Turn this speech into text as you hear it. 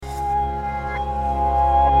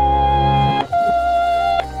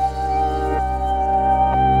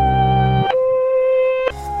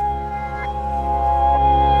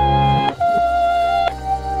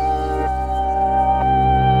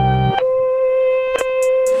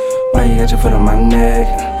you got your foot on my neck?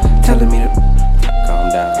 Telling me to Calm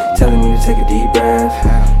down. telling me to take a deep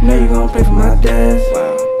breath. Know you gon' pray for my death.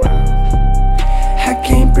 Wow. I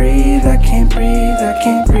can't breathe, I can't breathe, I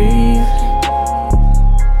can't breathe.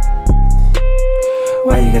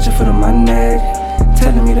 Why you got your foot on my neck?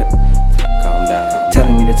 Telling me to Calm down.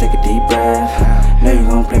 telling me to take a deep breath. Know you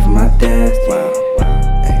gon' pray for my death.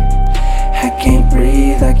 I can't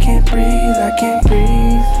breathe, I can't breathe, I can't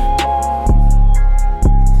breathe.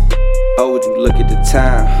 Oh, would you look at the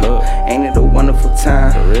time? Ain't it a wonderful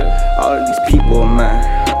time? For real? All of these people are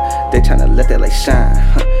mine. They tryna let that light shine.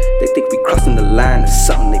 They think we crossing the line. It's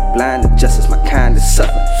something they blind. The justice my kind is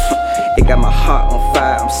suffering. It got my heart on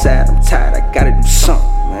fire. I'm sad, I'm tired. I gotta do something,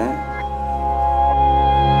 man.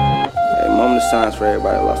 Hey, moment of silence for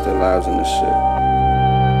everybody that lost their lives in this shit.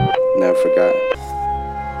 Never forgotten.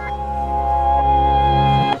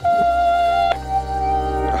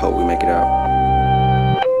 I hope we make it out.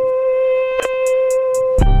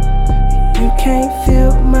 You can't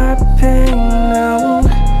feel my pain, no.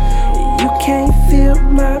 You can't feel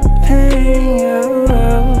my pain,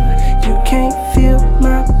 oh. You can't feel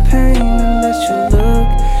my pain unless you look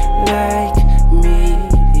like me,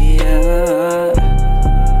 yeah.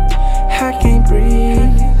 I can't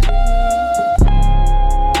breathe.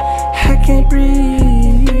 I can't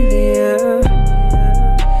breathe, yeah.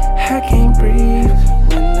 I can't breathe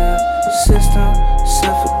when the system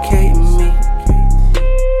suffocating me.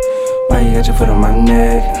 Why you got your foot on my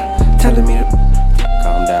neck? Telling me to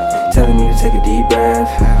Calm down. telling me to take a deep breath.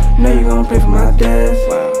 Know you gon' pray for my death.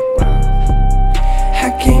 I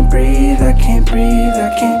can't breathe, I can't breathe, I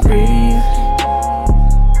can't breathe.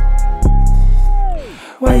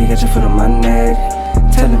 Why you got your foot on my neck?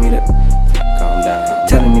 Telling me to Calm down.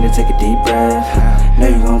 telling me to take a deep breath. Know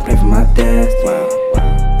you gon' pray for my death.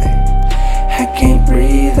 I can't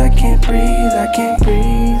breathe, I can't breathe, I can't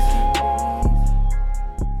breathe.